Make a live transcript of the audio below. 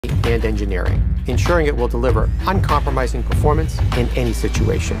high-end engineering, ensuring it will deliver uncompromising performance in any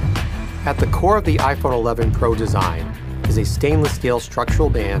situation. At the core of the iPhone 11 Pro design is a stainless steel structural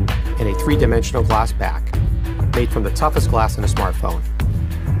band and a three-dimensional glass back, made from the toughest glass in a smartphone.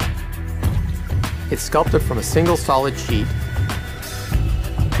 It's sculpted from a single solid sheet,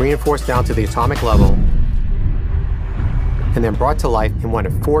 reinforced down to the atomic level, and then brought to life in one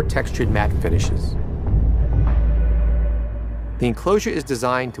of 4 textured matte finishes. The enclosure is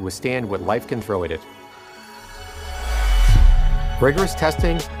designed to withstand what life can throw at it. Rigorous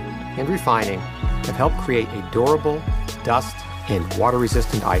testing and refining have helped create a durable, dust, and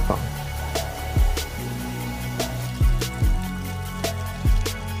water-resistant iPhone.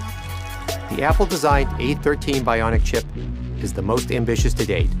 The Apple-designed A13 Bionic chip is the most ambitious to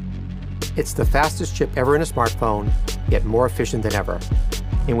date. It's the fastest chip ever in a smartphone, yet more efficient than ever.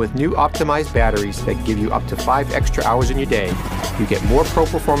 And with new optimized batteries that give you up to 5 extra hours in your day, you get more pro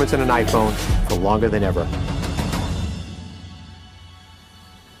performance in an iPhone for longer than ever.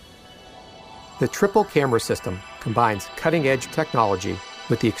 The triple camera system combines cutting-edge technology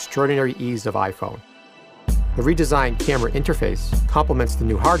with the extraordinary ease of iPhone. The redesigned camera interface complements the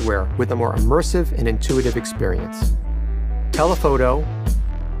new hardware with a more immersive and intuitive experience. Telephoto,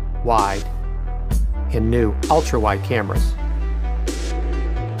 wide, and new ultra-wide cameras.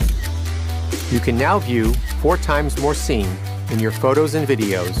 You can now view 4 times more scene in your photos and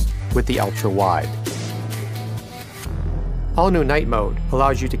videos with the ultra-wide. All-new night mode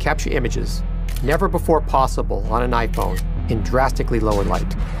allows you to capture images never before possible on an iPhone in drastically lower light.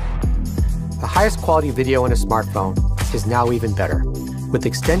 The highest quality video in a smartphone is now even better. With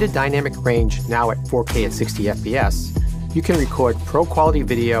extended dynamic range now at 4K at 60 FPS, you can record pro-quality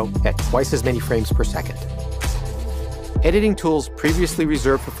video at twice as many frames per second. Editing tools previously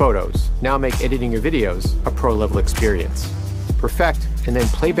reserved for photos now make editing your videos a pro-level experience. Perfect and then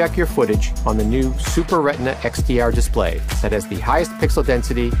play back your footage on the new Super Retina XDR display that has the highest pixel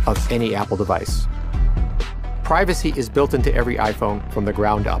density of any Apple device. Privacy is built into every iPhone from the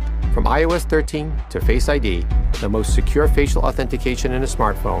ground up. From iOS 13 to Face ID, the most secure facial authentication in a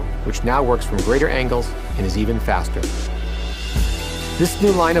smartphone, which now works from greater angles and is even faster. This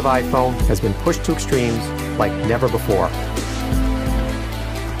new line of iPhone has been pushed to extremes like never before,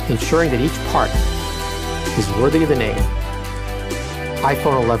 ensuring that each part is worthy of the name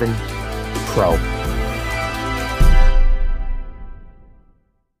iPhone 11 Pro.